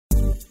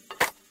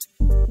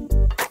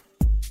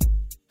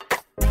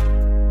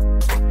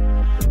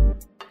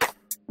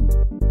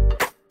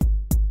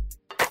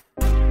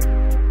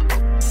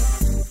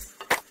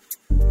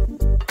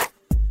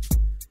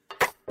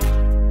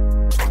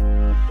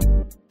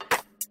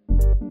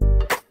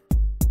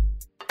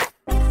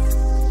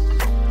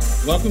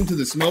Welcome to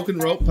the Smoke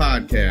and Rope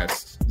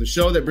Podcast, the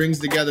show that brings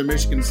together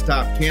Michigan's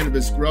top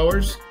cannabis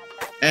growers,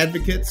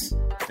 advocates,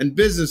 and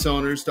business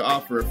owners to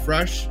offer a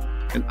fresh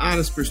and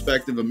honest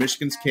perspective of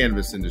Michigan's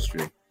cannabis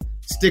industry.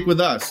 Stick with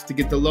us to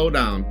get the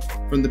lowdown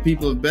from the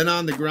people who have been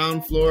on the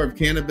ground floor of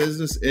cannabis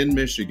business in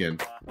Michigan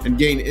and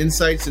gain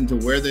insights into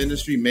where the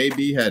industry may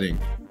be heading.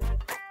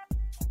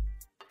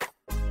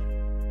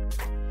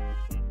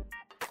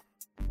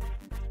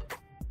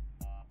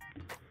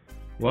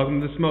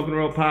 Welcome to the Smoke and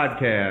Roll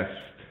Podcast,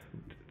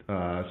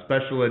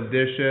 special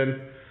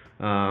edition.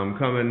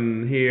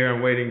 Coming here,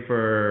 I'm waiting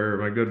for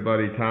my good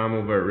buddy Tom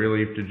over at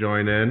Relief to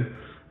join in.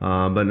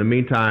 But in the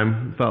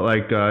meantime, felt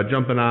like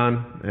jumping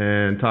on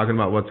and talking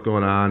about what's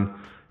going on.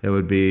 It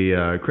would be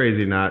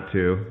crazy not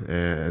to.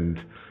 And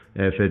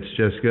if it's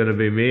just going to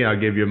be me, I'll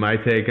give you my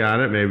take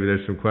on it. Maybe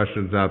there's some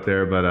questions out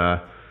there, but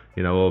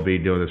we'll be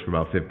doing this for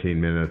about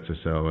 15 minutes or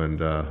so, and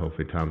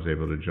hopefully Tom's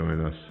able to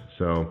join us.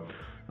 So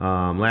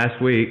last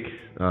week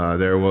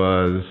there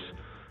was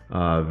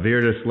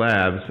Virtus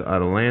Labs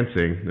out of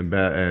Lansing and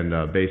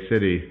Bay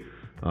City.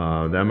 The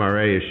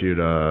MRA issued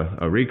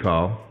a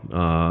recall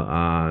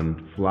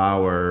on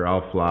flower,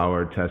 all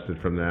flower tested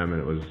from them,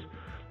 and it was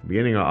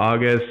beginning of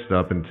August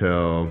up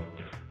until,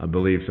 I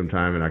believe,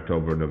 sometime in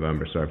October or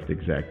November, sorry for the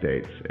exact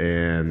dates.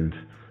 And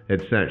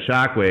it sent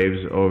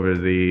shockwaves over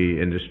the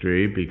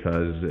industry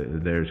because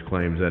there's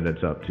claims that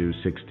it's up to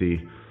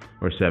 60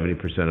 or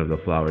 70% of the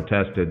flower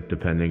tested,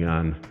 depending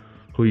on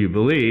who you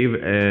believe.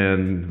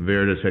 And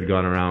Virtus had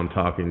gone around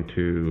talking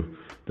to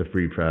the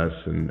Free Press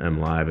and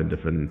MLive and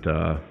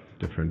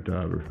different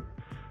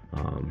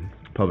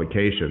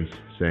publications,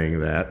 saying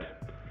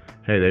that,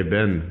 hey, they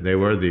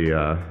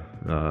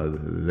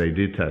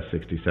did test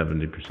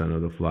 60-70%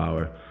 of the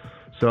flower.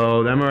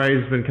 So the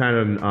MRA has been kind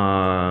of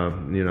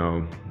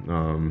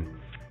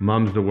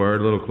mum's the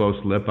word, a little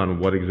close lip on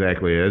what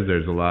exactly it is.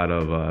 There's a lot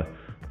of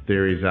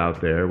theories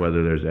out there,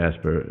 whether there's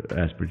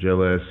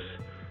aspergillus,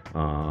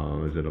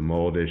 is it a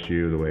mold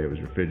issue, the way it was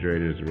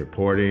refrigerated, is it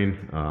reporting?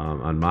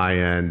 On my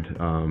end,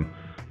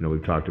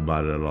 we've talked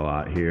about it a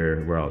lot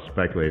here. We're all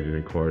speculating,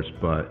 of course,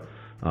 but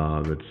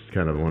it's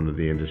kind of one of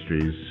the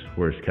industry's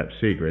worst kept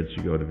secrets.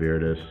 You go to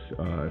Virtus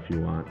if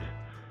you want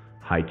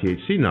high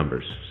THC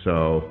numbers.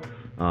 So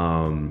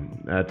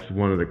that's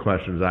one of the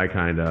questions I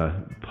kind of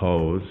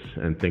pose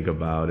and think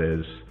about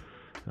is,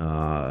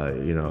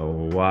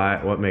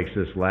 what makes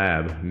this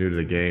lab new to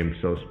the game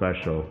so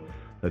special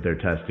that they're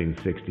testing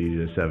 60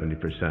 to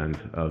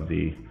 70% of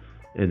the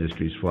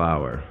industry's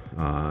flower?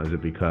 Is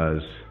it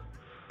because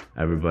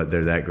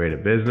they're that great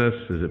at business?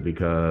 Is it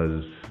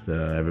because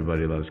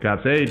everybody loves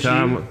cops? Hey,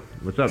 Tom.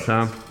 What's up,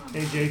 Tom?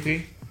 Hey, JP.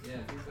 Yeah, I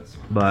think that's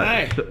fine. But,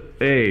 hi.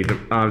 Hey,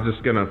 I was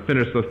just going to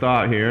finish the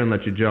thought here and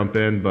let you jump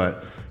in.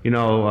 But,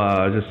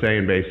 just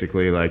saying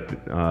basically,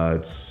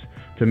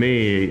 to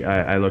me,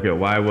 I look at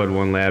why would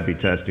one lab be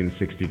testing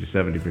 60 to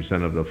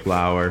 70% of the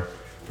flower?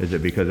 Is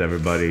it because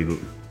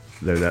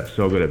they're that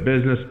so good at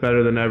business,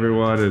 better than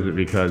everyone? Is it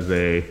because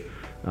they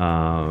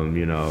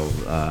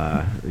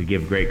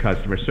give great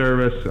customer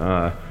service?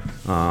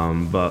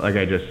 But like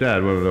I just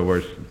said, one of the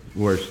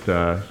worst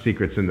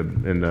secrets in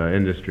the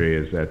industry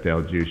is that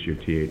they'll juice your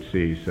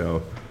THC.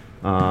 So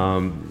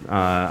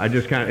I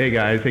just hey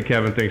guys, hey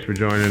Kevin, thanks for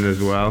joining as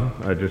well.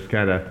 I just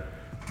kind of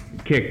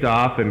kicked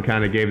off and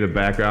kind of gave the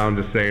background,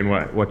 just saying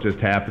what just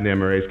happened. The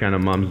MRA's kind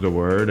of mum's the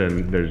word,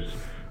 and there's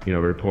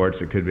reports.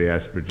 It could be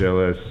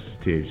aspergillus,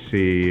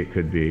 THC, it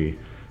could be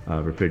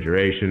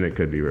refrigeration, it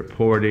could be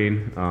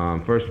reporting.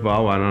 First of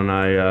all, why don't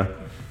I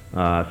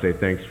say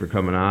thanks for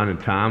coming on. And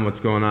Tom, what's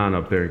going on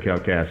up there in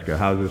Kalkaska?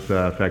 How's this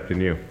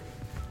affecting you?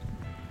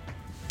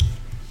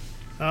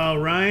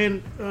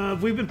 Ryan,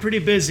 we've been pretty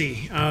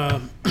busy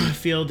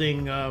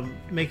fielding,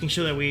 making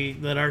sure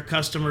that our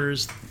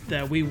customers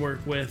that we work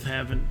with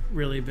haven't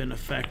really been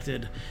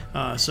affected.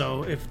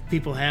 So if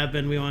people have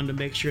been, we wanted to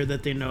make sure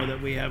that they know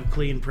that we have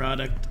clean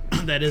product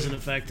that isn't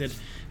affected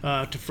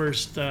to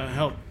first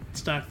help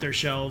stock their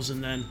shelves,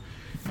 and then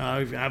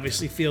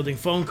obviously fielding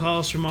phone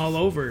calls from all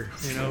over.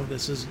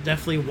 This is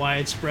definitely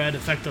widespread,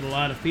 affected a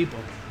lot of people.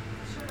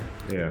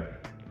 Yeah.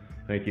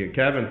 Thank you.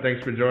 Kevin,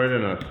 thanks for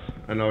joining us.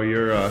 I know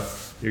you're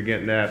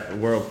getting that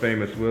world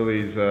famous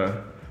Willie's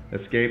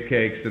escape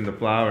cakes in the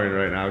flowering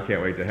right now.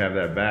 Can't wait to have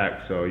that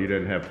back. So you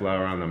didn't have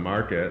flower on the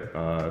market,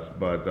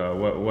 but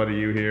what are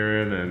you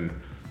hearing,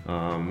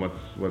 and what's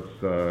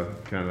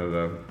kind of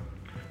the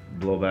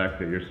blowback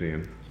that you're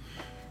seeing?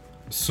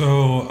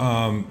 So,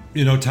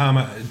 Tom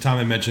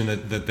had mentioned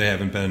that they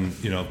haven't been,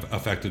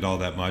 affected all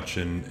that much,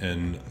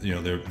 and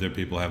their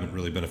people haven't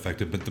really been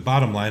affected. But the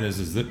bottom line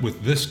is that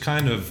with this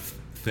kind of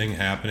thing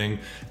happening,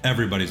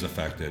 everybody's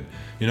affected.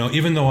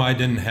 Even though I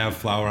didn't have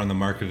flower on the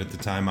market at the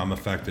time, I'm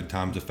affected,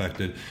 Tom's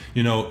affected.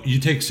 You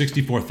take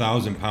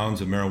 64,000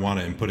 pounds of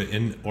marijuana and put it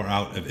in or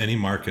out of any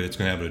market, it's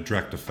going to have a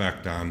direct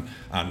effect on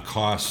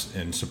costs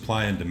and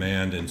supply and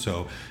demand. And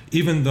so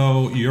even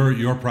though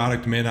your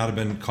product may not have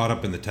been caught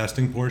up in the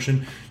testing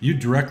portion, you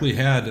directly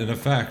had an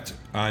effect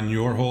on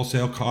your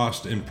wholesale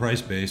cost and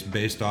price base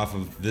based off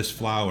of this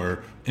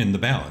flower in the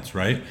balance,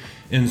 right?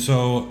 And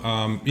so,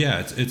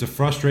 it's a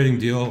frustrating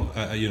deal.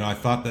 I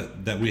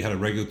thought that we had a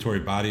regulatory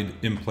body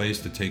in place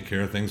to take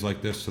care of things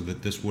like this so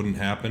that this wouldn't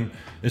happen.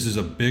 This is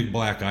a big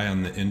black eye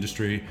on the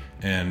industry,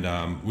 and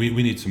we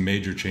need some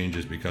major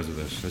changes because of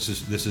this.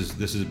 This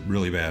is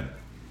really bad.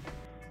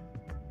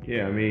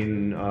 Yeah, I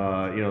mean,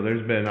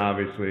 there's been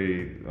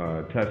obviously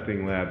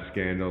testing lab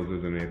scandals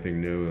isn't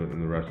anything new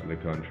in the rest of the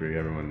country.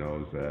 Everyone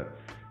knows that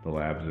the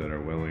labs that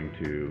are willing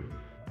to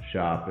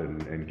shop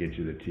and get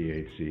you the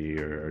THC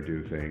or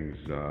do things,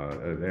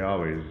 they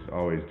always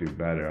do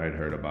better. I'd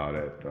heard about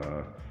it,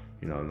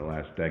 in the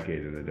last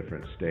decade in the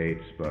different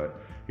states. But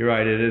you're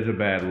right, it is a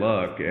bad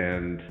look,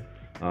 and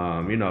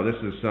this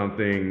is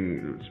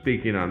something.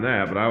 Speaking on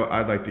that, but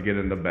I'd like to get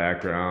in the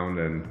background,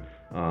 and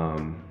I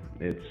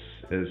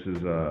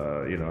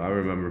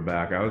remember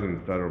back, I was in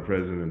federal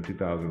prison in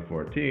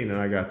 2014, and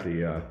I got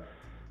the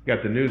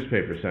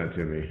newspaper sent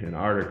to me in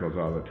articles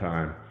all the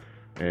time.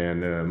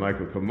 And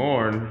Michael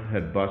Comorn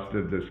had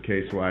busted this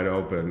case wide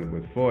open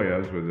with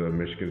FOIAs with the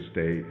Michigan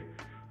State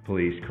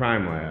Police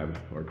Crime Lab,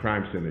 or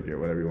Crime Syndicate,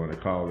 whatever you want to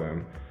call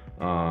them,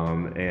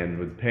 and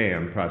with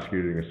PAM,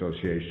 Prosecuting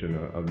Association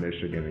of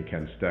Michigan, and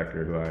Ken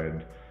Stecker, who I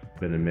had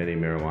been in many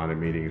marijuana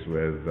meetings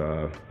with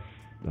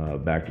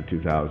back to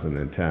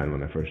 2010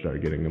 when I first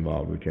started getting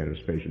involved with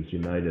Cannabis Patients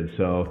United.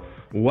 So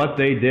what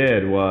they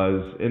did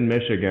was, in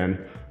Michigan,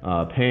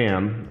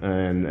 Pam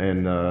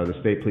and the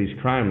State Police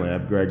Crime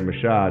Lab, Greg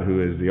Mashad,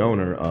 who is the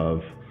owner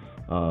of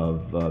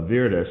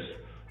Virtus,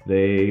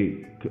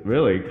 they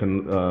really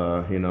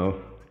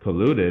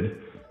colluded,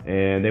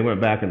 and they went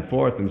back and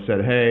forth and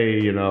said, hey,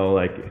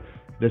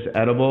 this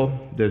edible,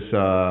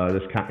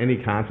 any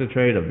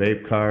concentrate, a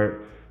vape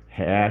cart,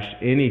 hash,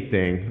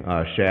 anything,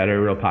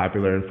 shatter, real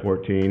popular in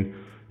 14,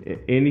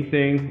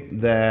 anything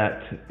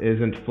that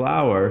isn't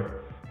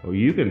flower, well,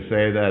 you can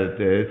say that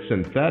it's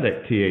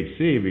synthetic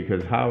THC,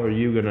 because how are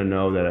you going to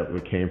know that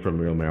it came from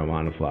real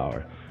marijuana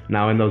flower?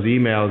 Now, in those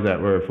emails that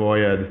were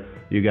FOIA'd,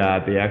 you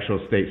got the actual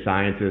state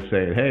scientists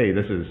saying, hey,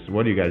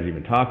 what are you guys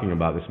even talking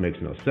about? This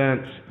makes no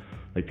sense.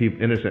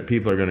 Innocent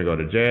people are going to go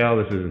to jail.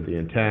 This isn't the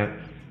intent.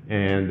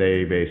 And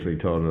they basically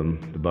told them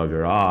to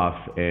bugger off.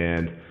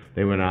 And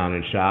they went on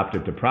and shopped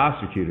it to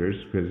prosecutors,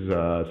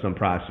 because some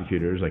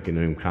prosecutors, like in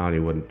Newton County,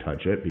 wouldn't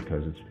touch it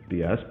because it's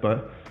BS,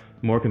 but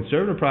more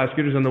conservative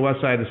prosecutors on the west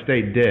side of the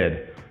state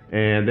did.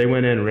 And they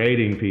went in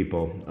raiding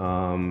people,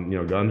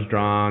 guns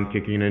drawn,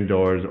 kicking in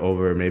doors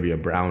over maybe a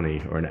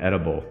brownie or an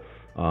edible,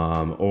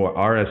 or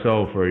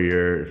RSO for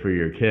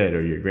your kid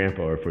or your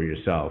grandpa or for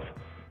yourself.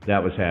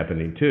 That was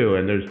happening too.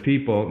 And there's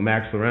people,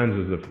 Max Lorenz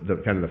is the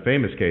kind of the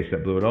famous case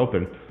that blew it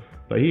open.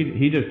 But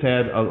he just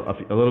had a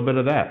little bit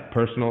of that.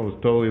 Personal, it was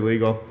totally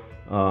legal.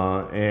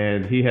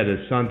 And he had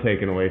his son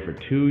taken away for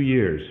 2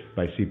 years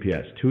by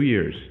CPS, 2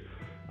 years.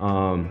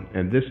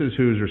 And this is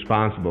who's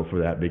responsible for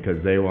that,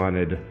 because they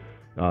wanted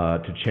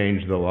to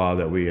change the law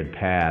that we had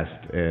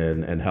passed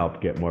and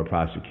help get more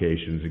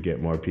prosecutions, and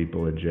get more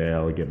people in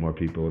jail, and get more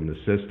people in the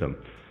system.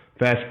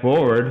 Fast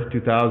forward,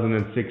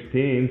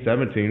 2016,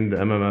 17, the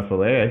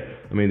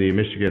the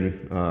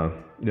Michigan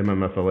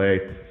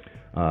MMFLA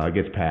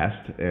gets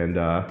passed, and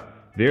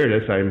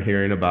Virtus, I'm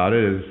hearing about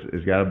it,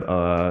 is got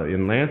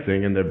in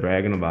Lansing, and they're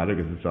bragging about it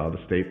because it's all the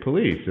state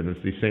police, and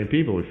it's these same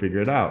people. We figure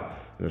it out.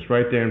 And it's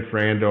right there in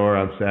Frandor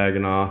on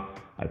Saginaw.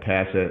 I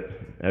pass it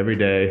every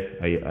day.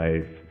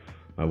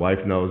 My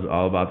wife knows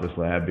all about this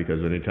lab,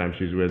 because anytime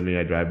she's with me,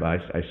 I drive by,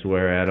 I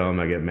swear at them,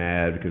 I get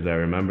mad because I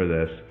remember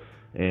this.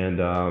 And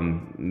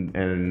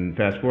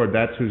fast forward,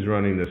 that's who's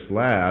running this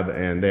lab,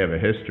 and they have a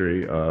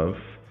history of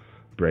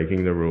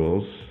breaking the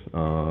rules,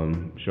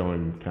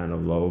 showing kind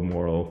of low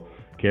moral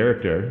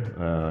character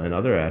in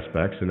other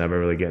aspects, and never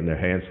really getting their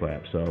hands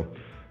slapped. So,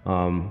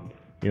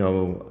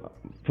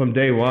 from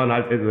day one,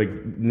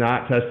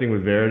 not testing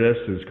with Virtus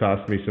has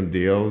cost me some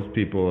deals.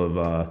 People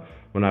have,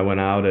 when I went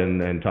out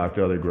and talked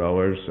to other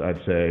growers, I'd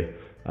say,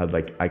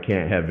 I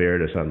can't have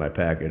Virtus on my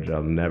package.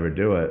 I'll never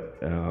do it.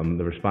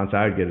 The response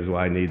I would get is, well,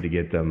 I need to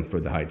get them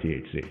for the high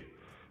THC.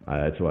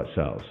 That's what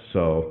sells.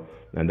 So,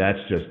 and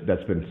that's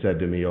been said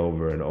to me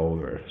over and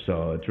over.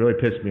 So it's really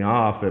pissed me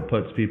off. It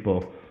puts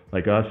people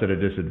like us at a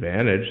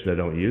disadvantage that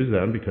don't use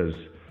them, because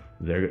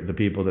they're the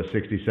people that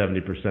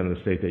 60-70% of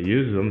the state that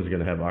uses them is going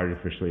to have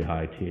artificially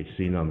high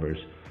THC numbers.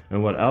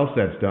 And what else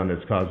that's done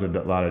that's caused a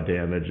lot of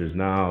damage is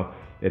now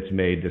it's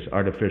made this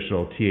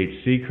artificial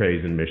THC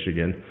craze in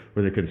Michigan,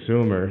 where the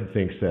consumer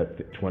thinks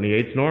that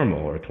 28 is normal,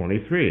 or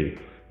 23,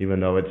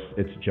 even though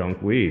it's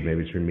junk weed.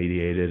 Maybe it's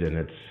remediated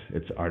and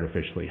it's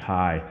artificially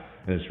high,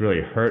 and it's really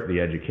hurt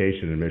the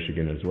education in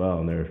Michigan as well,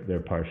 and they're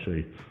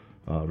partially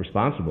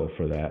responsible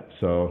for that.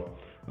 So,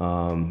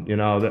 I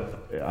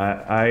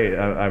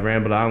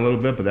rambled on a little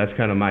bit, but that's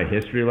kind of my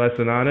history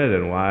lesson on it,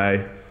 and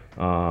why,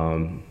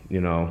 I'm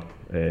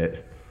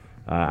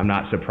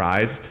not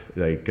surprised,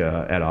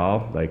 at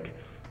all.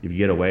 you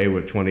get away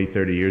with 20,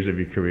 30 years of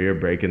your career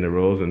breaking the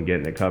rules and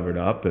getting it covered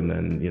up, and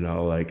then, you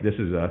know, like this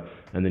is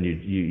and then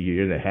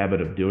you're in the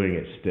habit of doing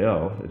it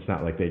still. It's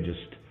not like they just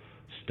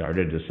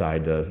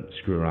decide to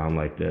screw around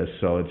like this.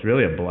 So it's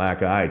really a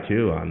black eye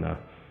too on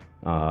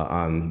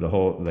the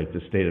whole, like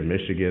the state of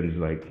Michigan's,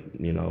 like,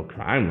 you know,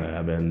 crime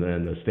lab and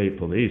then the state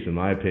police, in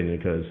my opinion,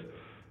 because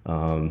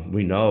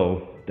we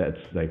know that's,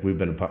 like, we've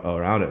been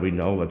around it. We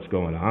know what's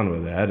going on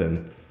with that,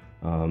 and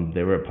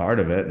they were a part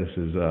of it. This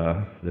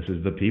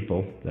is the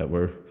people that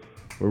were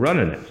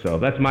running it. So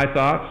that's my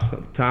thoughts.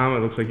 Tom, it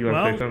looks like you want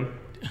to say something.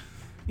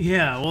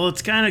 Yeah, well,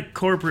 it's kind of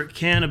corporate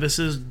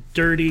cannabis's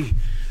dirty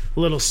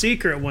little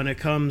secret when it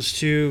comes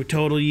to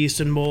total yeast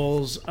and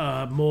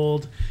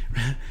mold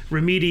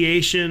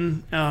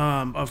remediation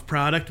of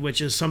product,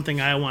 which is something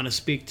I want to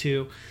speak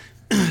to.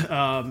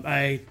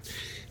 I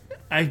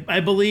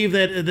believe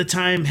that the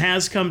time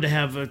has come to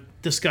have a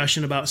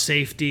discussion about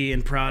safety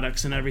and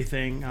products and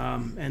everything,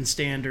 and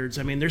standards.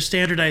 I mean, there's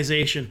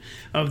standardization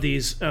of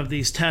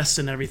these tests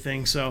and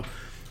everything, so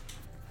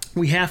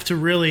we have to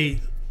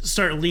really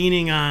start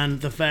leaning on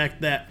the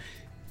fact that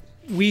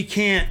we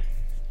can't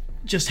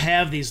just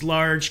have these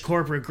large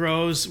corporate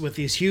grows with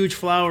these huge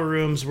flower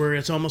rooms where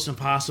it's almost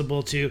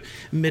impossible to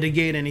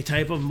mitigate any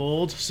type of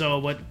mold. So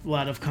what a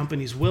lot of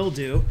companies will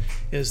do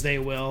is they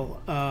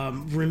will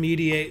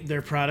remediate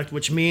their product,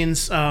 which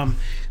means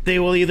they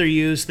will either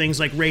use things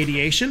like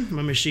radiation,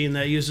 a machine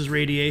that uses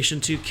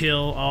radiation to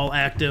kill all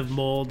active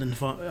mold and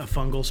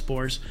fungal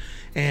spores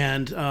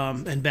and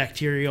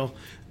bacterial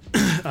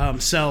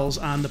cells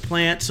on the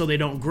plant, so they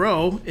don't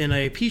grow in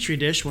a petri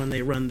dish when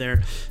they run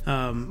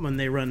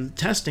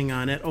testing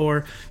on it.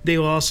 Or they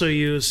will also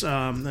use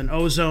an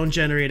ozone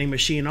generating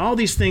machine. All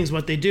these things,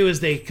 what they do is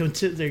they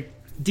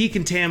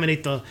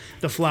decontaminate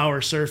the flower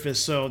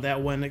surface, so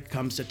that when it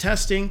comes to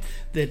testing,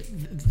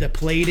 the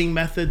plating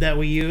method that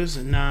we use,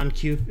 a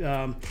non-Q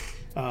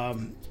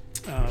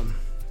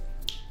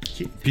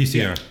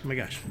PCR. Oh my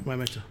gosh, why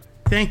am I so?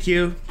 Thank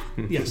you.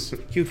 Yes,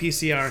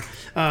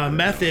 qPCR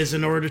methods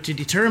in order to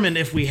determine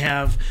if we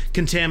have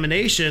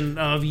contamination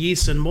of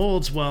yeasts and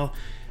molds. Well,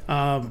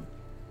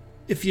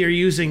 if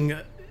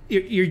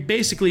you're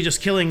basically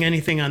just killing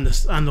anything on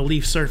the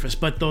leaf surface,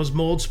 but those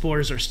mold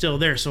spores are still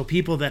there. So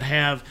people that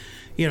have,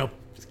 you know,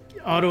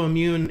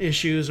 autoimmune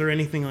issues or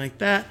anything like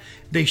that,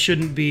 they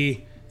shouldn't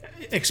be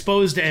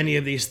exposed to any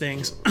of these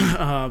things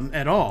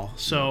at all.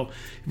 So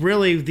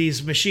really,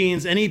 these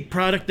machines, any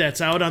product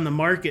that's out on the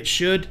market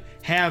should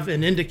have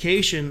an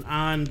indication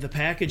on the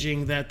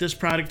packaging that this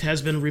product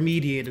has been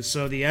remediated,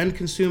 so the end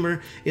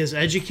consumer is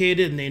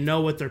educated and they know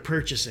what they're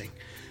purchasing.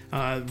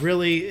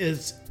 Really,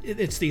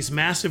 it's these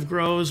massive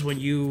grows.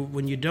 When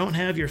you don't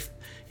have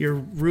your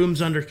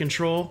rooms under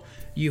control,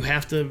 you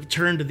have to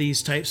turn to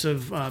these types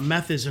of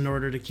methods in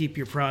order to keep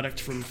your product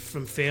from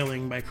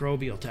failing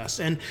microbial tests.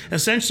 And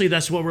essentially,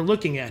 that's what we're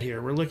looking at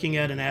here. We're looking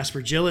at an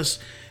Aspergillus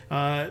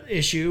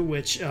issue,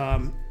 which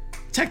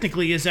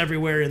technically is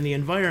everywhere in the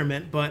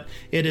environment, but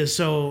it's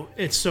so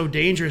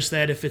dangerous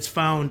that if it's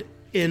found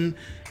in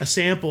a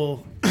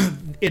sample,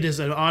 it is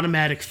an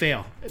automatic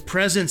fail.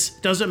 Presence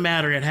doesn't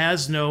matter. It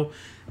has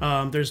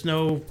there's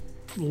no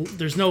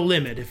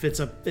limit if it's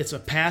a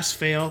pass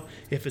fail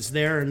if it's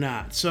there or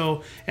not.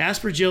 So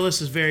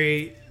Aspergillus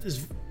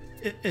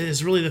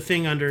is really the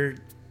thing under,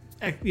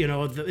 you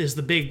know, is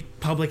the big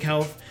public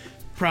health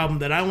problem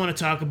that I want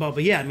to talk about.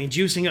 But yeah, I mean,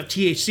 juicing up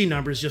THC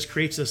numbers just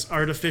creates this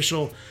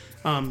artificial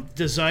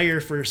desire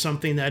for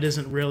something that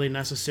isn't really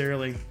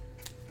necessarily,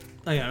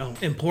 you know,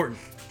 important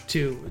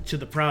to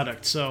the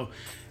product. So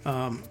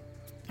I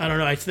don't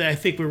know. I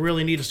think we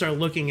really need to start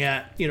looking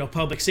at, you know,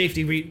 public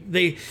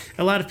safety.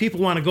 A lot of people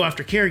want to go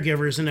after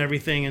caregivers and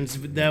everything, and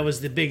that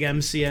was the big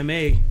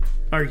MCMA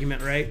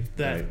argument, right?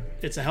 That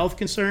it's a health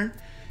concern.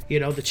 You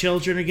know, the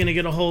children are going to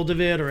get a hold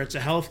of it, or it's a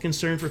health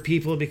concern for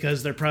people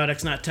because their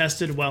product's not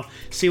tested. Well,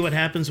 see what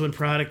happens when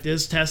product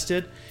is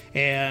tested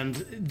and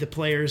the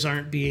players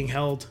aren't being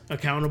held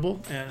accountable.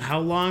 And how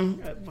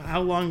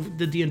long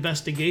did the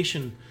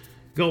investigation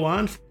go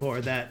on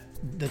for that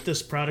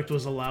this product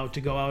was allowed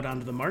to go out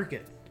onto the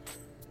market?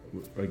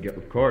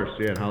 Of course,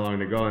 yeah. And how long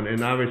to go?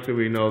 And obviously,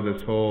 we know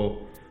this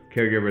whole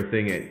caregiver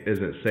thing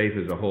isn't safe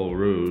as a whole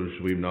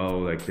ruse. We know,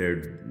 like,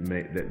 the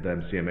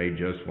MCMA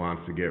just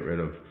wants to get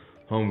rid of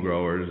home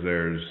growers.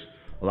 There's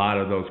a lot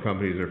of those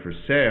companies are for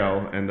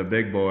sale, and the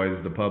big boys,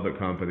 the public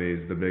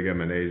companies, the big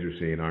M&As you're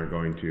seeing aren't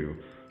going to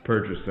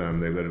purchase them.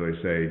 They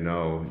literally say,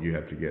 no, you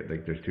have to get,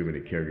 like, there's too many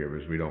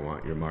caregivers. We don't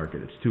want your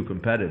market. It's too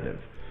competitive.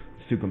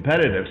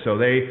 So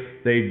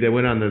they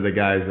went under the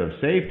guise of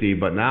safety,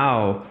 but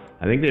now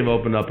I think they've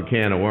opened up a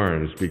can of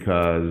worms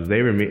because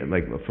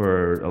like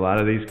for a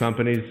lot of these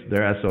companies,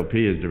 their SOP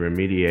is to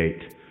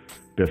remediate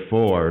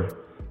before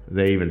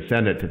they even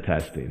send it to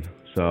testing.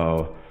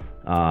 So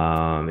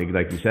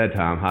like you said,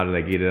 Tom, how do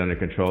they get it under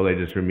control? They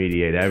just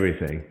remediate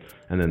everything,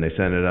 and then they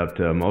send it up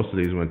to, most of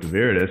these went to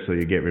Veritas, so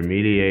you get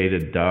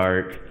remediated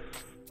dark,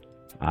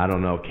 I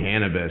don't know,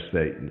 cannabis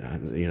that,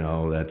 you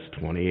know, that's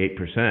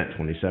 28%,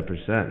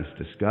 27%. It's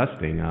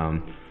disgusting.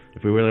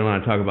 if we really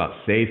want to talk about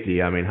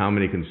safety, I mean, how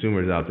many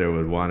consumers out there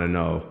would want to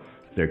know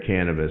if their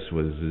cannabis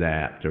was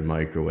zapped or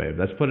microwaved?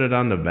 Let's put it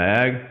on the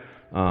bag.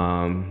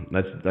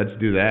 Let's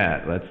do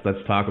that.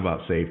 Let's talk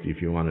about safety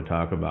if you want to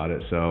talk about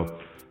it. So,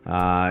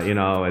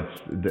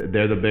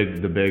 they're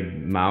the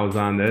big mouths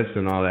on this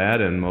and all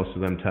that, and most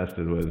of them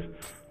tested with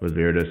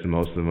Viridis, and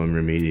most of them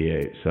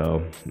remediate.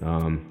 So,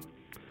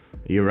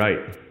 you're right.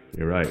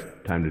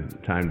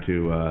 Time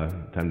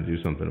to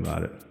do something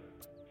about it.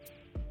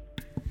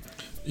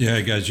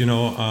 Yeah, guys.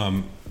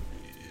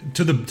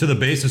 To the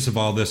basis of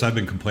all this, I've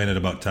been complaining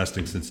about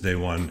testing since day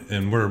one,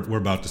 and we're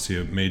about to see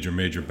a major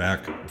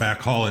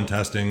backhaul in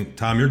testing.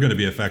 Tom, you're going to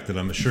be affected,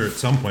 I'm sure, at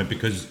some point,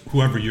 because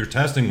whoever you're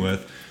testing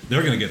with,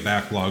 they're going to get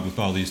backlogged with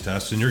all these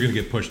tests, and you're going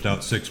to get pushed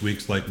out 6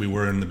 weeks like we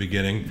were in the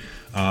beginning,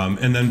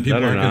 and then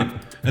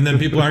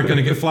people aren't going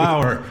to get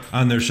flour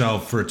on their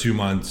shelf for 2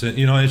 months. And,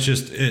 it's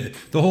just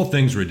the whole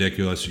thing's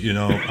ridiculous.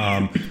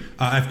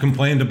 I've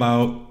complained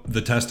about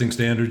the testing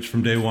standards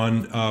from day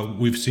one.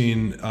 We've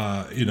seen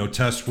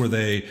tests where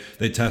they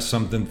test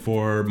something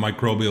for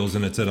microbials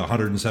and it's at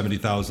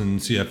 170,000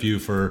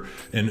 CFU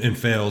and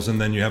fails,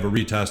 and then you have a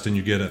retest and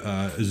you get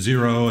a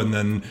 0 and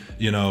then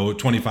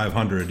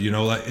 2,500.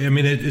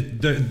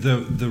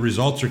 The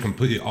results are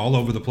completely all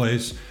over the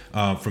place.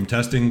 From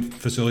testing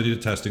facility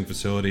to testing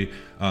facility.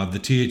 The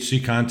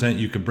THC content,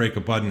 you could break a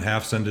bud in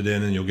half, send it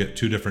in, and you'll get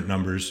 2 different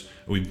numbers.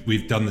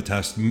 We've done the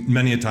test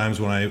many a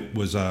times when I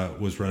was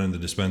running the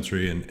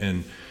dispensary,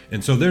 and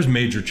so there's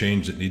major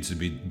change that needs to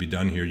be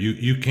done here.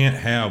 You can't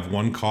have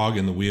one cog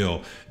in the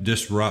wheel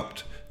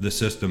disrupt the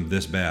system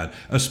this bad,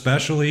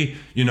 especially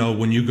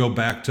when you go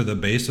back to the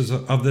basis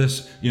of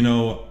this.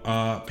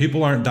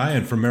 People aren't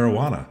dying from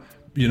marijuana.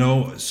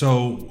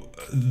 So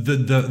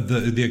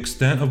the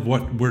extent of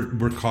what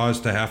we're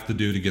caused to have to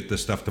do to get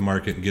this stuff to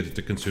market and get it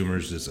to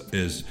consumers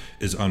is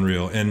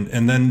unreal.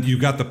 And then you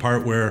got the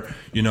part where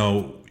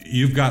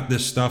you've got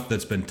this stuff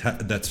that's been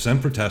that's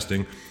sent for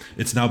testing.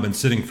 It's now been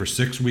sitting for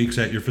 6 weeks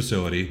at your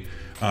facility.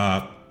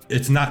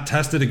 It's not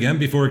tested again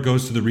before it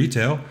goes to the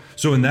retail.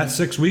 So in that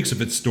 6 weeks,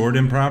 if it's stored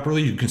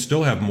improperly, you can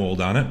still have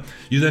mold on it.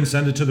 You then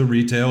send it to the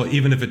retail,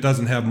 even if it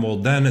doesn't have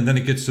mold then, and then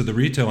it gets to the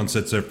retail and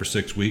sits there for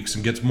 6 weeks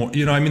and gets more.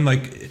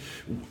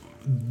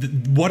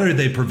 What are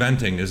they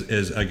preventing?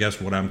 Is I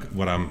guess what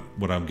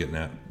I'm getting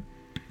at.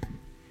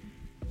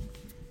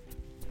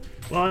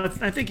 Well,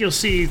 I think you'll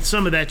see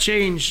some of that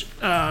change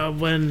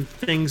when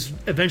things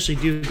eventually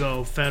do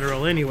go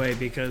federal anyway,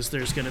 because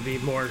there's going to be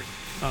more.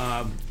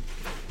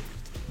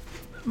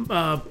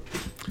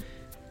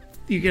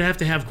 You're gonna have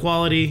to have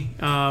quality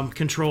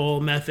control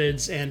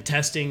methods and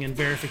testing and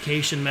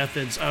verification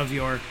methods of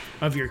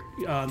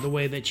the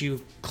way that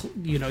you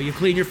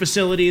clean your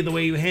facility, the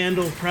way you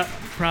handle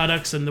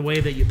products, and the way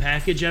that you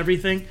package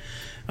everything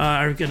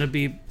are going to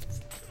be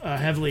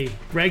heavily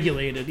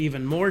regulated,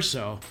 even more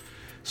so.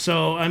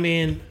 So I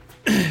mean,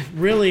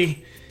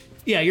 really,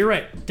 yeah, you're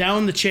right.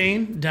 Down the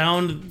chain,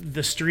 down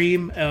the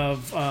stream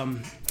of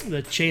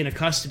the chain of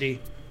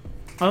custody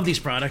of these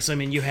products. I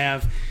mean, you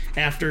have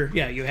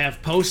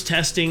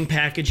post-testing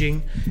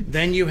packaging,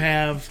 then you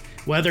have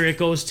whether it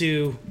goes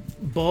to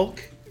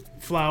bulk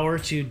flour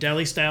to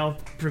deli style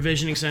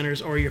provisioning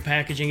centers, or you're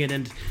packaging it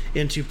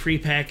into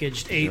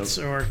prepackaged eighths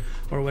or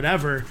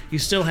whatever, you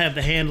still have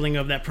the handling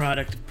of that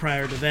product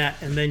prior to that,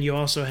 and then you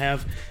also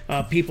have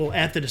people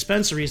at the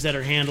dispensaries that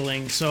are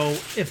handling. So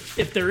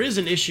if there is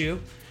an issue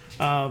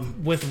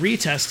with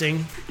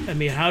retesting, I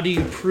mean, how do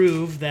you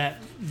prove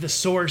that the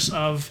source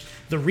of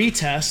the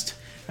retest?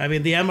 I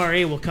mean, the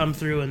MRA will come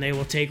through and they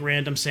will take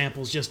random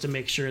samples just to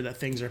make sure that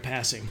things are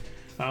passing.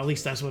 At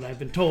least that's what I've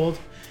been told.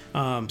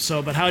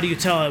 But how do you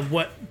tell at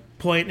what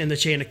point in the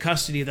chain of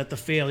custody that the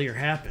failure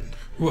happened?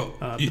 Well,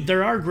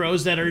 there are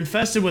grows that are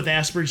infested with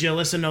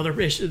aspergillus and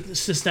other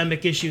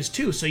systemic issues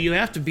too. So you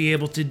have to be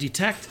able to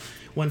detect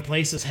when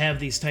places have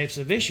these types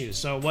of issues.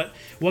 So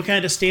what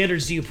kind of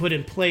standards do you put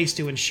in place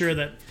to ensure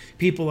that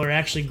people are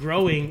actually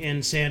growing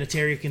in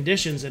sanitary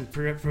conditions and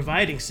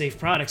providing safe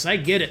products? I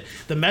get it.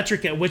 The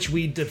metric at which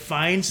we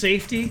define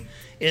safety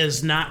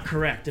is not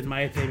correct, in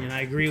my opinion.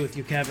 I agree with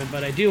you, Kevin,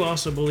 but I do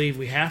also believe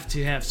we have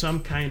to have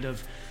some kind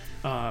of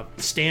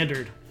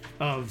standard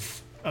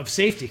of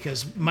safety,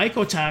 because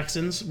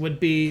mycotoxins would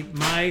be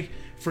my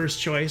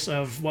first choice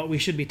of what we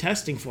should be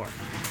testing for,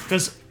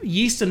 because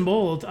yeast and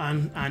mold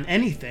on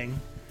anything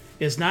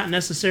is not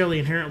necessarily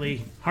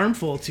inherently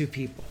harmful to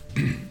people.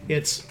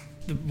 It's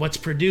what's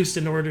produced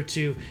in order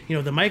to,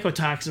 the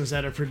mycotoxins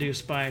that are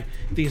produced by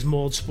these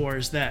mold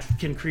spores that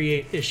can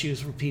create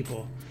issues for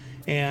people.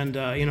 And,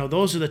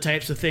 those are the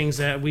types of things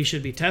that we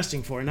should be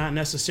testing for, not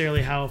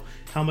necessarily how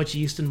much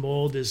yeast and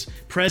mold is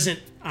present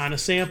on a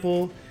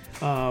sample.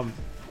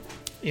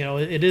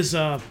 It is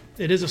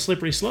a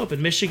slippery slope,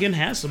 and Michigan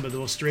has some of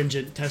those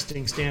stringent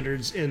testing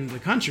standards in the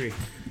country.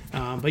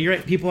 But you're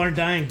right, people aren't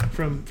dying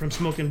from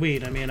smoking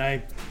weed. I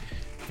mean,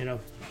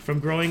 from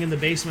growing in the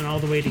basement all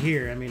the way to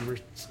here, I mean, we're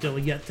still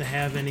yet to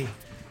have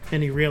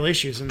any real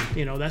issues, and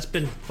that's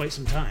been quite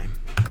some time.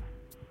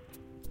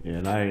 Yeah,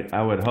 and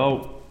I would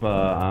hope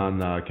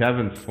on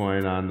Kevin's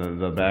point on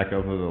the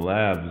backup of the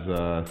labs,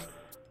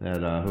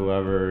 that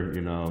whoever,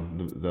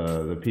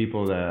 the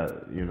people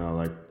that,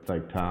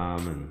 like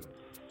Tom and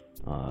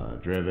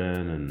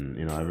Driven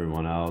and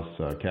everyone else,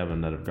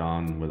 Kevin, that have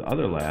gone with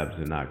other labs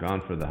and not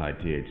gone for the high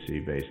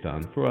THC based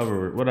on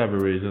whatever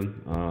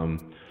reason,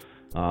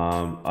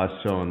 us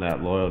showing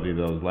that loyalty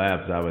to those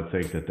labs, I would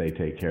think that they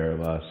take care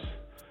of us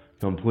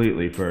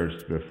completely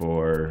first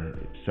before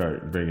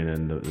start bringing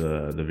in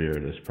the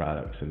Viridis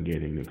products and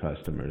gaining new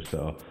customers.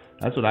 So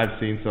that's what I've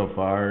seen so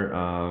far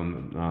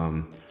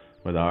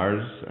with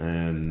ours,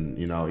 and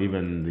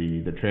even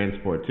the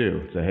transport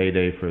too. It's a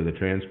heyday for the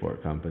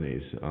transport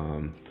companies.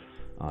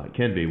 It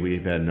can be.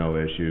 We've had no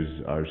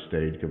issues. Ours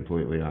stayed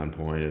completely on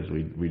point as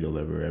we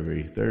deliver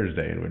every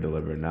Thursday, and we're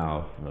delivering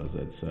now as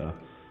it's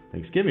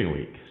Thanksgiving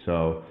week.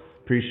 So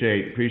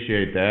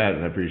appreciate that,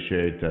 and I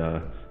appreciate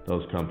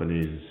those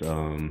companies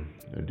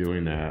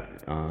doing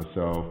that.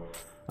 So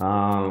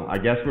I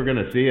guess we're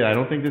gonna see it. I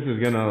don't think this is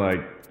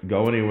gonna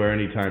go anywhere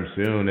anytime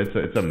soon.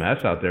 It's a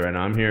mess out there, and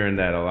I'm hearing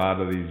that a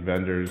lot of these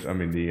vendors,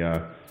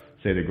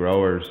 the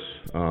growers,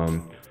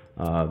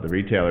 the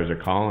retailers are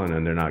calling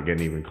and they're not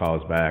getting even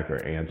calls back or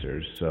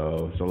answers.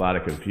 So it's a lot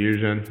of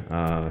confusion.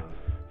 I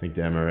think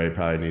the MRA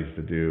probably needs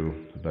to do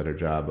a better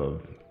job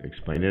of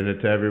explaining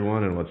it to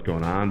everyone and what's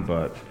going on.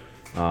 But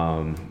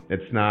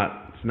it's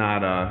not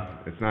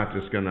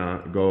just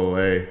gonna go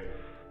away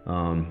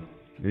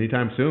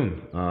anytime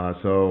soon.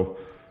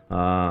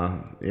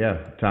 Yeah,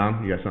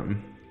 Tom, you got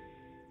something?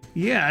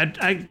 Yeah,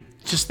 I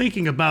just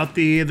thinking about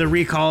the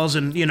recalls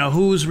and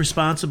who's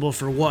responsible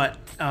for what.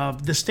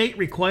 The state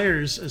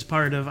requires as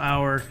part of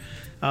our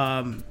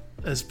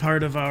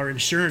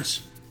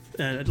insurance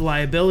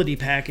liability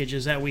package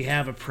is that we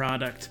have a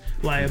product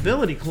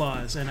liability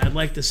clause, and I'd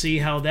like to see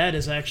how that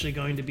is actually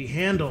going to be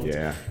handled.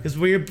 Yeah. Because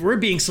we're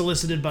being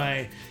solicited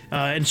by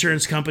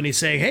insurance companies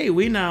saying, "Hey,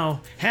 we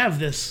now have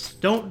this.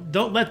 Don't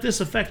let this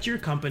affect your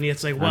company."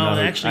 It's like, well,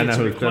 actually, it's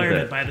a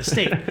requirement by the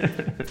state.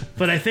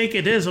 But I think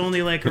it is only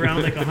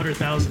around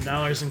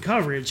 $100,000 in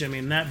coverage. I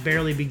mean, that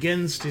barely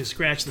begins to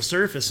scratch the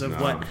surface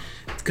of what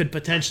could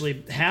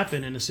potentially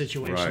happen in a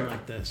situation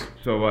like this.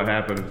 So what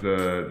happens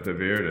to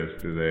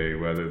Viridis? Do they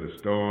weather the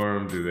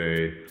storm? Do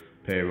they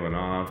pay one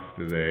off?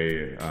 Do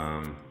they,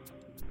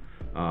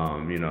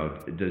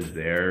 does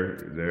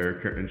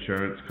their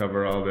insurance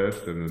cover all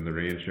this, and then the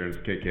reinsurance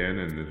kick in,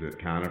 and is it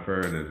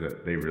conifer, and is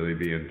it they really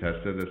being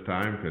tested this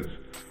time? Because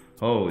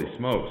holy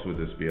smokes, would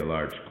this be a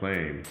large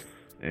claim?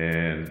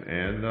 And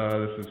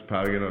this is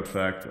probably going to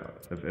affect,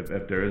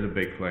 if there is a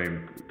big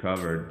claim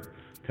covered,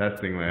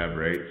 testing lab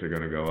rates are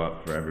going to go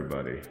up for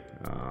everybody,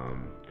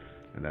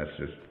 and that's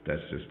just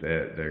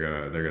it.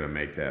 They're gonna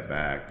make that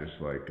back,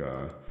 just like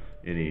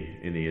any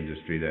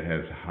industry that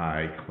has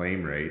high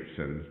claim rates.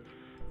 And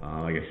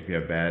I guess if you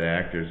have bad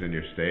actors in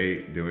your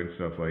state doing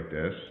stuff like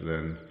this,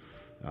 then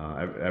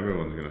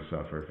everyone's going to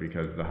suffer,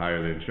 because the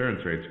higher the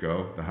insurance rates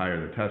go, the higher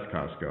the test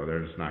costs go.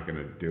 They're just not going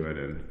to do it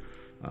and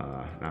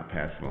not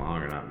pass it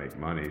along or not make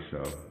money.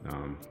 So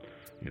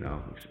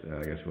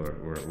I guess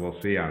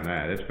we'll see on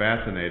that. It's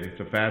fascinating.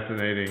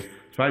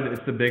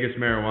 It's the biggest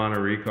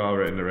marijuana recall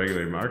right in the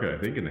regulated market, I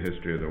think, in the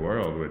history of the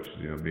world, which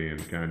being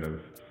kind of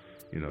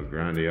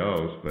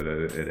grandiose, but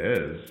it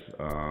is.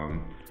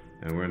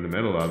 And we're in the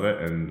middle of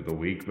it, and the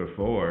week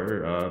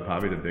before,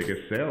 probably the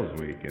biggest sales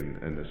week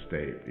in the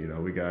state.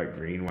 We got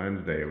Green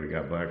Wednesday, we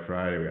got Black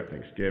Friday, we got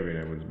Thanksgiving,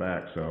 everyone's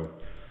back. So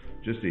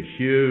just a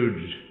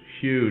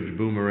huge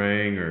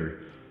boomerang,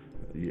 or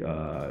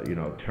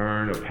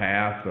turn, a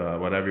path,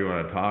 whatever you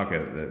want to talk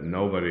it, that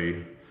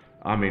nobody,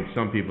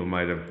 some people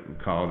might have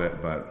called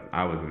it, but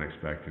I wasn't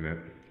expecting it.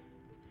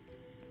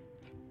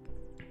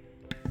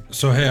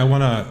 So hey, I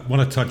want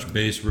to touch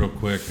base real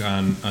quick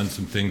on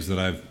some things that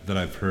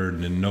I've heard,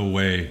 and in no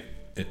way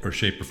or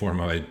shape or form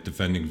am I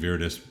defending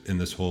Viridis in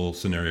this whole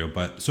scenario.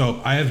 But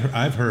so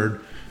I've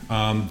heard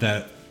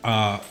that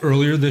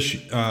earlier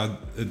I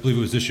believe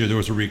it was this year, there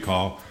was a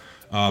recall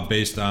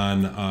based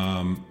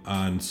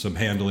on some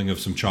handling of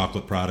some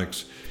chocolate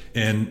products,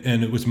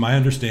 and it was my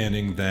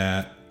understanding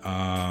that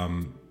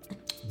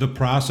the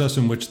process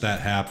in which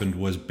that happened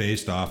was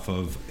based off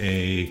of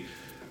a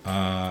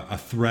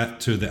threat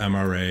to the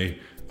MRA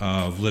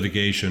of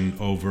litigation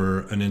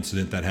over an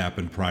incident that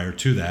happened prior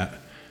to that.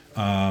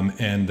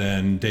 And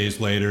then days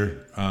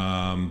later,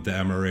 the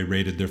MRA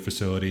raided their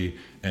facility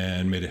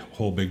and made a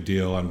whole big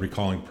deal on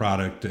recalling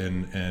product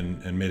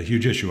and made a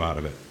huge issue out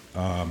of it.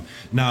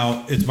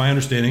 Now, it's my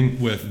understanding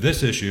with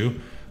this issue,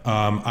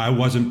 I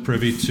wasn't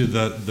privy to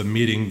the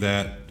meeting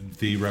that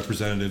the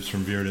representatives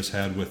from Viridis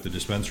had with the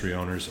dispensary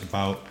owners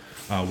about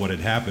what had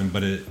happened,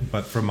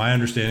 but from my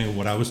understanding of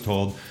what I was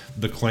told,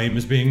 the claim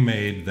is being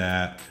made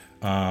that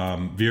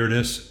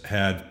Viridis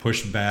had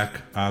pushed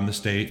back on the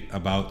state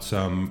about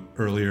some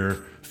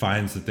earlier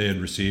fines that they had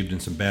received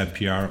and some bad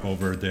PR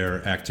over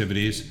their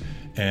activities,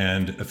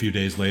 and a few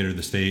days later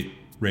the state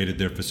raided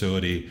their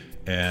facility,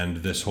 and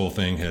this whole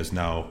thing has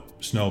now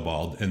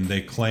snowballed, and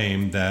they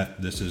claim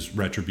that this is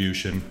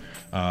retribution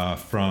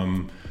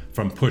from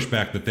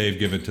pushback that they've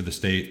given to the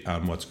state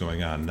on what's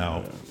going on.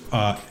 Now,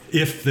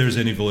 if there's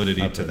any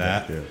validity to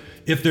that,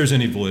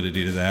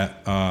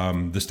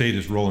 the state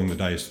is rolling the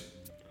dice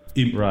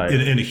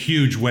in a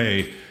huge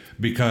way,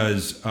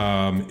 because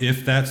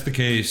if that's the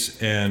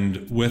case,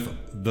 and with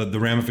the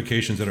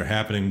ramifications that are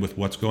happening with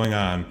what's going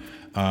on,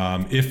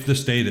 if the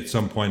state at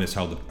some point is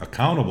held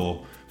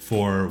accountable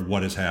for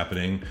what is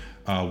happening,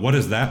 what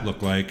does that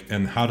look like,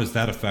 and how does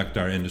that affect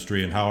our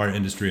industry and how our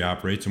industry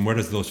operates, and where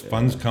does those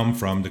funds come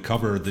from to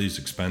cover these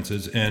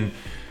expenses? And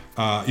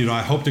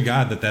I hope to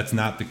God that that's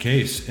not the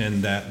case,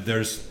 and that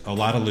there's a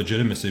lot of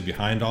legitimacy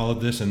behind all of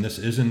this, and this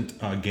isn't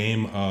a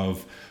game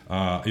of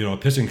a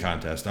pissing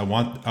contest. I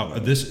want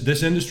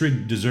this industry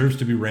deserves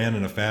to be ran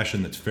in a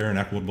fashion that's fair and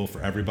equitable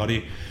for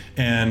everybody,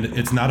 and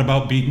it's not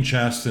about beating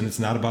chests, and it's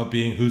not about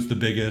being who's the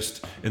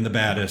biggest and the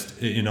baddest.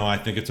 I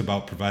think it's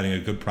about providing a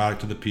good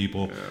product to the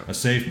people, a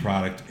safe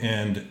product,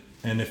 and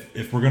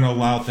if we're going to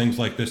allow things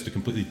like this to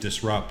completely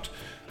disrupt,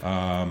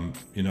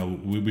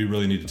 we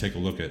really need to take a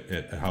look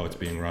at how it's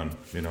being run.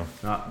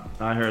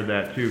 I heard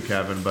that too,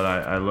 Kevin, but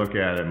I look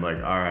at it and I'm like,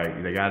 all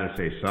right, they got to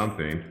say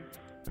something.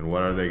 And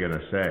what are they going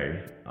to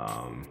say?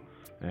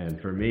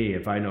 And for me,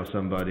 if I know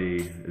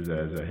somebody has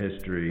a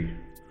history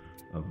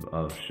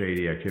of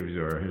shady activities,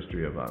 or a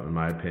history of, in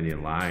my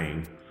opinion,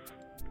 lying,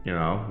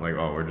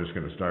 we're just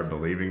going to start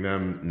believing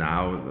them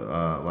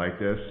now like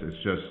this.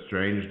 It's just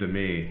strange to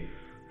me.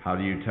 How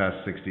do you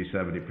test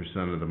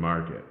 60-70% of the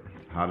market?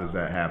 How does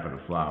that happen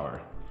to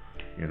flower?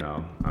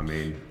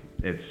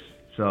 It's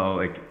so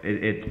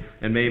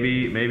and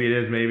maybe it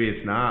is, maybe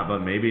it's not, but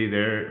maybe they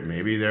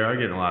are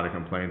getting a lot of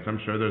complaints. I'm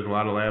sure there's a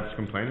lot of labs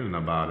complaining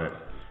about it.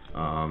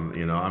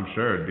 I'm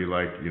sure it'd be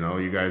like,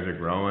 you guys are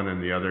growing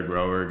and the other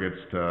grower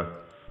gets to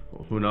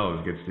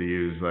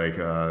use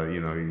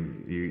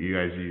you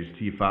guys use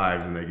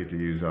T5s and they get to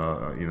use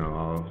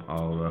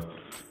all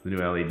the new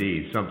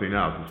LEDs, something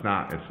else. It's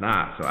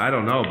not. So I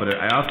don't know, but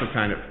I also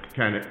kind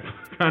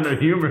of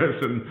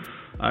humorous and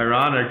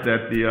ironic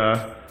that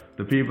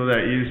the people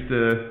that used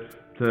to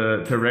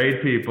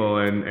raid people,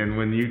 and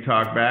when you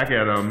talk back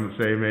at them,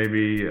 say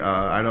maybe,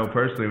 I know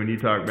personally, when you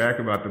talk back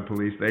about the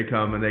police, they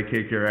come and they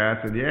kick your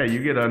ass, and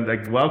you get on,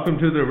 like, welcome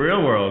to the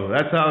real world.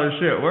 That's how this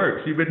shit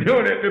works. You've been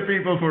doing it to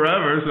people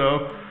forever,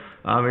 so,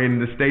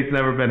 the state's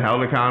never been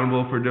held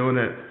accountable for doing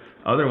it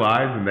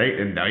otherwise,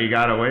 and now you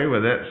got away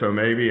with it, so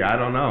maybe, I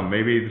don't know,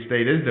 maybe the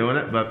state is doing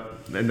it, but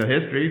in the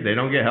history, they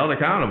don't get held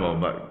accountable,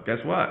 but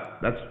guess what?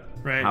 That's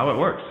how it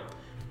works.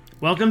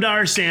 Welcome to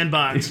our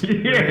sandbox.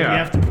 You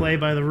have to play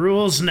by the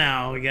rules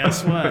now.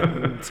 Guess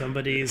what?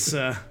 Somebody's.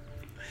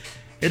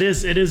 It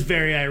is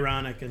very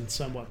ironic and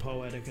somewhat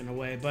poetic in a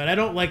way. But I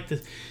don't like to,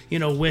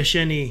 wish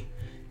any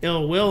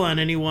ill will on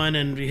anyone,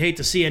 and we hate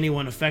to see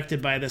anyone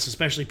affected by this,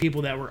 especially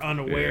people that were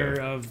unaware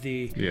of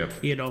the,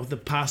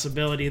 the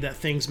possibility that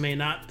things may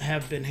not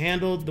have been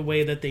handled the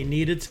way that they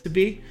needed to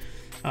be.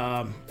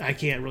 I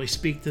can't really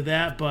speak to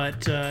that,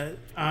 but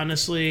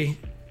honestly.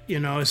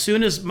 As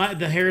soon as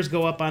the hairs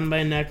go up on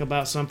my neck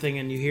about something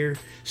and you hear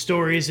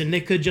stories, and they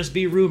could just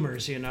be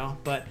rumors,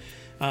 but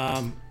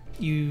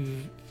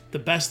the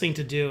best thing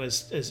to do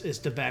is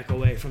to back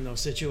away from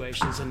those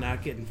situations and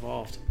not get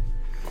involved.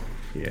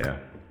 Yeah.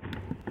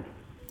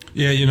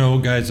 Yeah,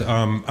 guys,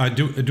 I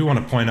do want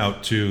to point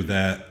out too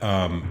that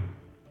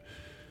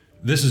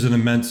this is an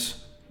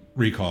immense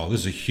recall.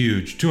 This is a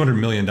huge $200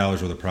 million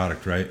worth of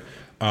product, right?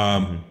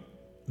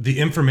 The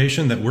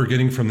information that we're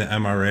getting from the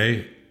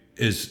MRA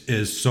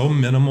is so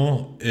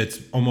minimal, it's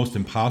almost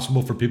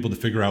impossible for people to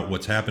figure out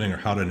what's happening or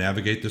how to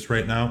navigate this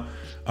right now.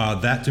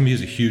 That to me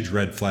is a huge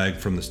red flag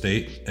from the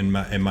state, in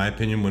my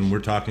opinion, when we're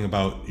talking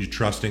about you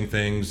trusting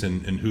things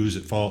and who's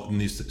at fault in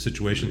these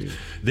situations.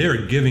 They are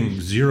giving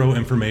zero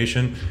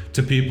information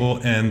to people,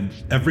 and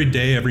every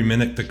day, every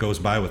minute that goes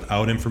by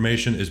without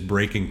information is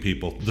breaking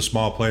people. The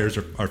small players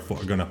are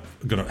gonna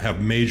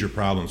have major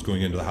problems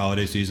going into the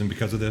holiday season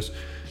because of this,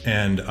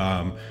 and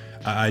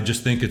I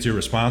just think it's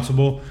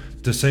irresponsible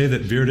to say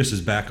that Viridis is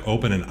back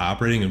open and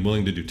operating and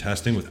willing to do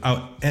testing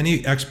without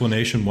any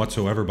explanation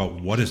whatsoever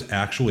about what is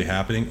actually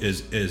happening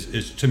is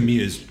to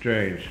me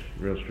strange,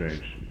 real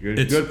strange.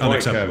 It's good point,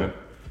 unacceptable. Kevin.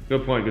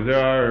 Good point, because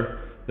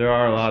there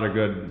are a lot of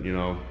good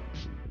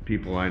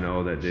people I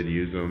know that did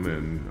use them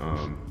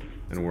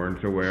and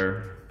weren't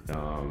aware.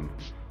 It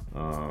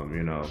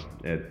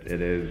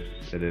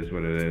is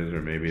what it is,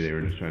 or maybe they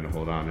were just trying to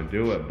hold on and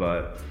do it.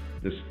 But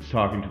just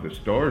talking to the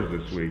stores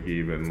this week,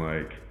 even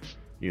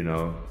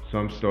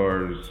some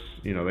stores,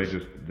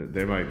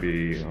 they might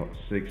be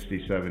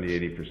 60, 70,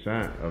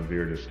 80% of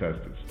Viridis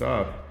tested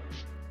stuff.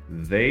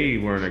 They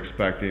weren't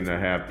expecting to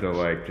have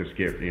to just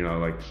get,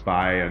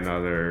 buy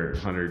another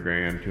 100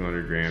 grand,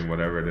 200 grand,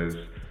 whatever it is,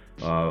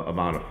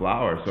 amount of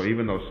flour. So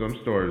even though some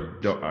stores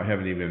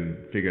haven't even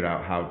figured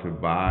out how to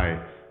buy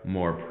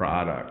more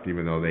product,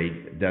 even though they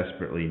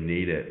desperately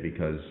need it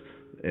because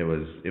it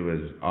was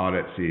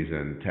audit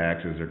season,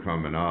 taxes are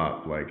coming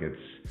up,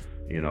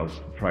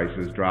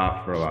 prices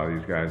dropped for a lot of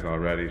these guys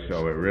already.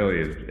 So it really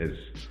is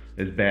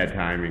is bad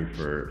timing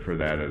for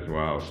that as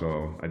well.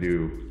 So I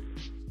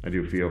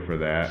do feel for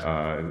that,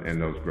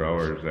 and those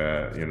growers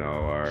that,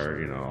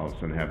 are, all of a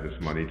sudden have this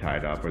money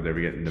tied up, or they're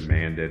getting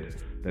demanded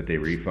that they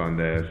refund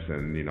this,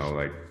 and,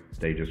 like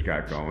they just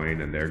got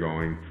going and they're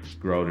going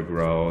grow to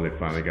grow. They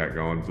finally got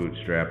going,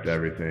 bootstrapped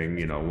everything.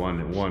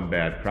 One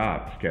bad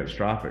crop is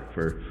catastrophic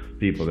for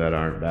people that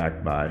aren't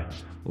backed by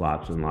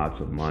lots and lots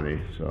of money.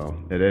 So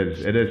it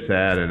is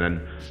sad. And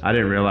then I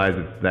didn't realize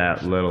it's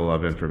that little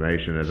of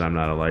information, as I'm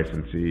not a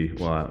licensee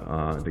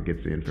that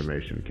gets the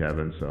information,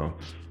 Kevin. So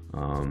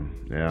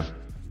yeah.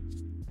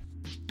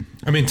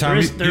 I mean,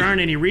 Tom, there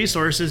aren't any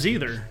resources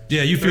either.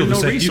 Yeah, you feel the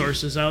same. There are no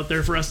resources out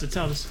there for us to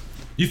tell us.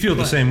 You feel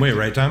the same way,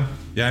 right, Tom?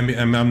 Yeah, I mean,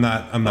 I'm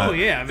not Oh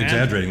yeah, man.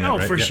 exaggerating that,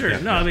 right? For sure.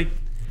 Yeah.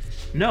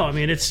 I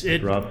mean, it's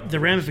rough. the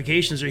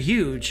ramifications are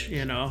huge,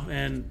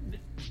 and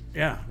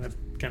yeah, I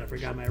kind of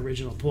forgot my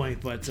original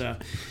point, but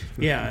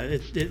yeah,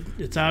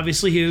 it's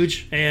obviously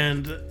huge,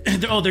 and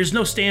there's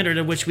no standard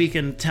at which we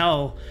can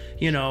tell,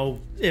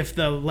 if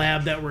the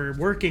lab that we're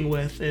working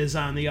with is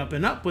on the up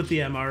and up with the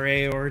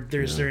MRA, or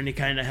is there any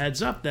kind of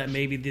heads up that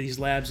maybe these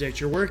labs that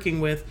you're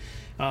working with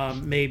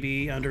may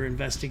be under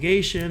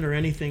investigation or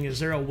anything. Is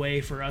there a way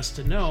for us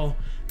to know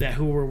that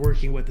who we're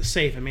working with is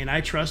safe? I mean,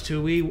 I trust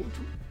who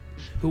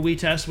we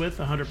test with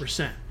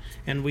 100%,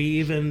 and we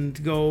even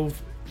go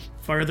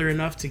farther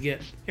enough to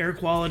get air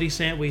quality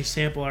we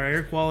sample our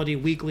air quality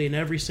weekly in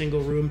every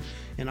single room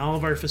in all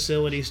of our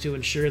facilities to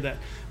ensure that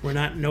we're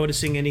not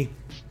noticing any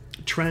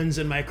trends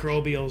in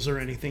microbials or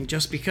anything,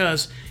 just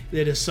because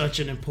it is such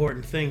an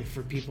important thing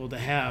for people to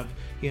have,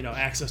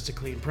 access to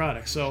clean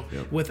products. So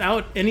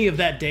without any of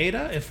that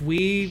data, if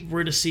we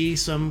were to see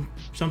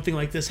something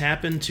like this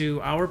happen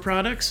to our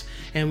products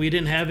and we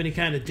didn't have any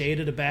kind of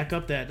data to back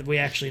up that, we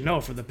actually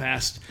know for the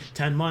past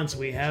 10 months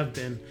we have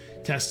been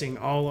testing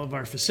all of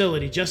our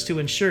facility just to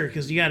ensure,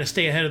 because you got to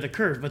stay ahead of the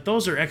curve. But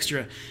those are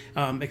extra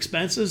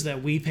expenses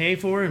that we pay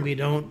for, and we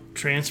don't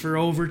transfer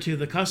over to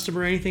the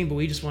customer or anything, but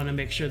we just want to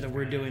make sure that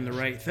we're doing the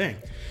right thing.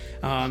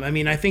 I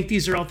mean, I think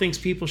these are all things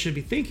people should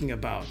be thinking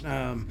about.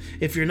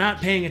 If you're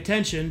not paying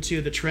attention to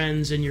the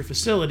trends in your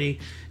facility,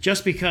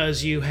 just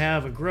because you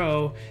have a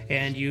grow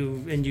and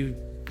you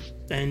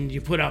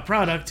put out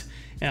product,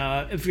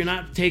 if you're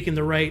not taking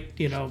the right,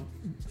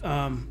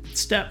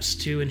 steps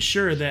to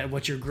ensure that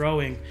what you're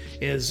growing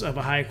is of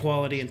a high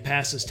quality and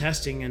passes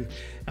testing, and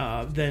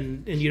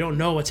you don't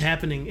know what's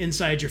happening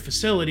inside your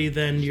facility,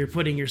 then you're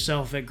putting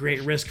yourself at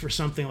great risk for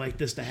something like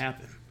this to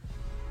happen.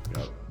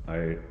 Yep,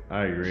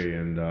 I agree.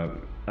 And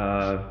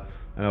I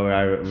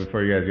know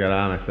before you guys got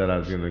on, I said I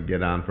was going to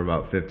get on for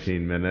about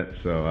 15 minutes.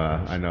 So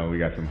I know we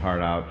got some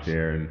hard outs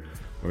here, and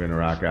we're going to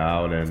rock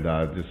out. And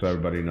just so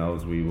everybody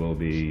knows, we will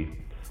be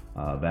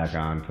back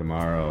on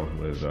tomorrow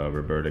with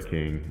Roberta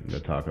King to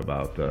talk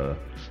about the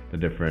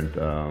different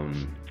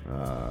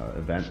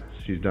events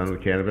she's done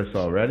with cannabis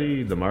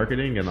already, the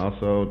marketing, and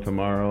also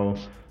tomorrow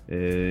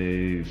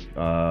is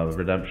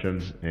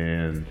Redemption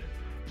and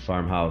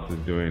Farmhouse is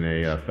doing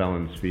a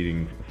felons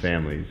feeding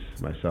families.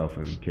 Myself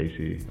and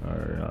Casey,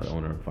 our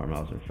owner of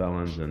Farmhouse, are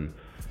felons, and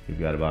we've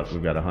got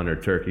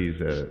 100 turkeys,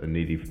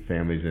 needy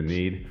families in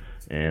need.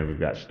 And we've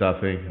got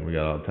stuffing, and we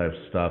got all types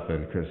of stuff,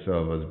 and Chris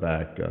Silva's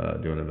back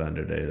doing a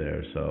vendor day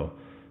there. So,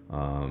 we're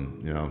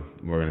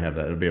going to have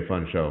that. It'll be a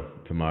fun show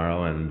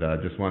tomorrow, and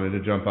just wanted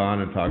to jump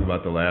on and talk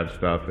about the lab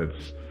stuff.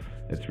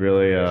 It's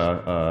really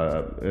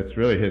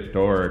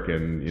historic,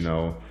 and,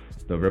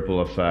 the ripple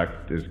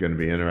effect is going to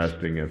be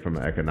interesting, and from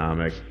an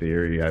economic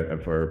theory,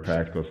 for a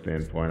practical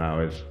standpoint, I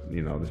always,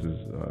 this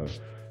is,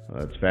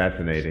 it's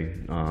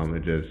fascinating.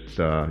 It just,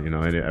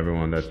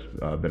 everyone that's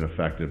been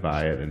affected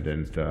by it and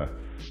didn't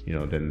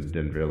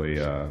really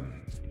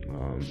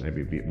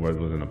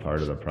wasn't a part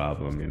of the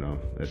problem.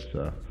 It's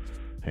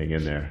hang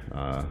in there,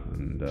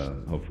 and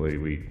hopefully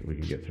we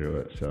can get through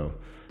it. So,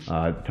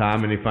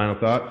 Tom, any final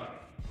thoughts?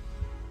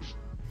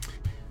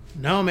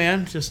 No,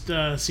 man. Just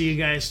see you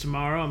guys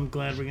tomorrow. I'm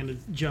glad we're gonna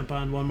jump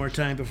on one more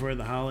time before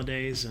the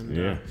holidays,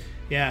 and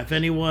if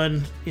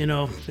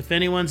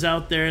anyone's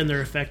out there and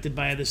they're affected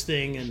by this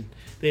thing and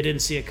they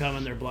didn't see it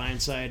coming, they're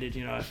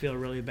blindsided. I feel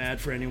really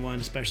bad for anyone,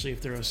 especially if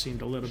there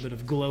seemed a little bit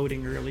of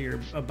gloating earlier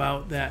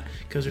about that,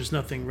 because there's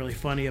nothing really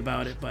funny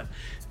about it. But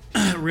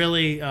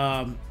really,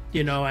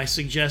 I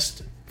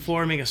suggest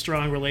forming a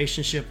strong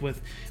relationship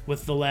with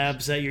the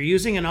labs that you're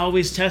using, and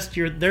always test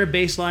their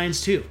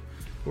baselines too.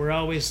 We're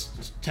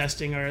always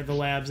testing the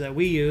labs that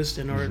we used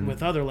in order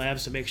with other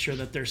labs to make sure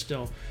that they're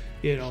still,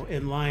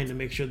 in line, to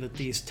make sure that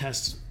these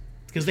tests,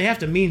 because they have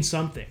to mean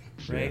something,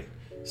 right?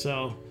 Yeah.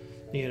 So,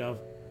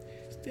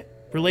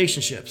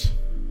 relationships.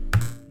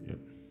 Yep.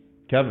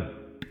 Kevin.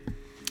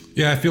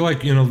 Yeah, I feel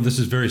like, this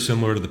is very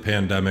similar to the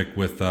pandemic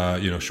with,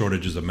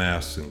 shortages of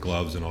masks and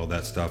gloves and all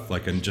that stuff,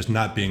 and just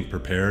not being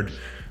prepared.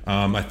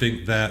 I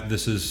think that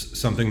this is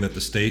something that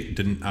the state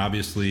didn't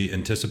obviously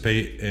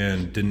anticipate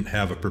and didn't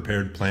have a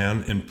prepared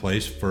plan in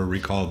place for a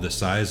recall of this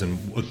size, and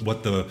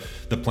what the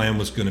plan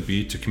was going to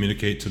be to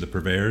communicate to the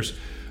purveyors.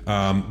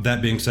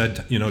 That being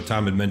said,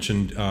 Tom had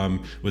mentioned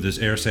with his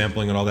air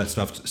sampling and all that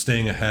stuff,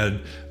 staying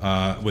ahead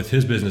with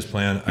his business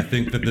plan. I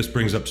think that this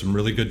brings up some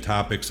really good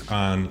topics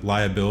on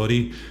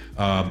liability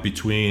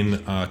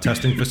between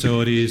testing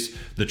facilities,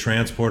 the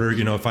transporter.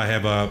 If I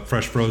have a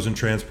fresh frozen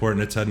transport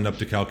and it's heading up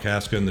to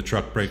Kalkaska and the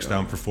truck breaks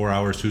down for 4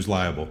 hours, who's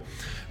liable?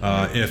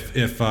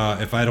 If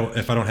I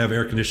don't have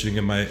air conditioning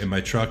in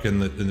my truck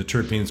and the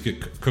terpenes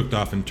get cooked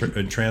off and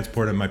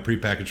transported in my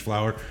prepackaged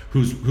flour,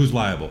 who's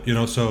liable?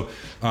 So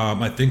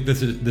I think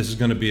this is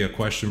going to be a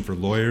question for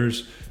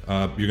lawyers.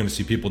 You're going to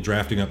see people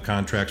drafting up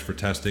contracts for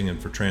testing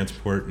and for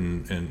transport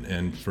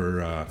and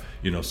for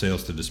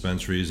sales to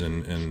dispensaries,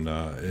 and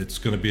it's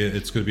going to be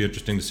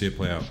interesting to see it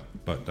play out.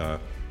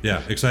 But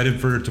excited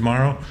for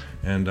tomorrow,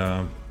 and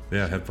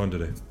had fun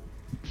today.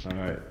 All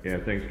right,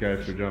 thanks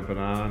guys for jumping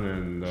on,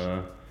 and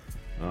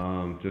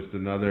just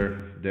another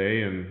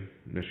day in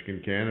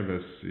Michigan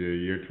cannabis,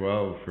 year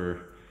 12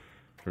 for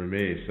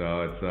me.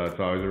 So it's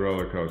always a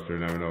roller coaster.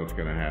 Never know what's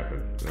going to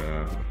happen.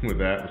 With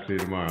that, we'll see you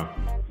tomorrow.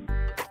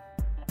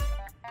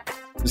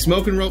 The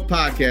Smoke and Rope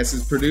Podcast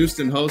is produced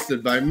and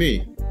hosted by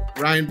me,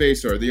 Ryan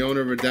Basore, the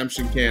owner of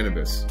Redemption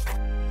Cannabis.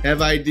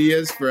 Have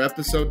ideas for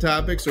episode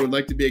topics or would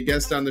like to be a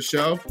guest on the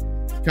show?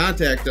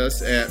 Contact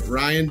us at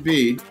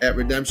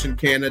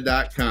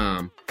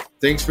ryanb@redemptioncanna.com.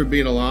 Thanks for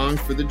being along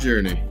for the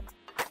journey.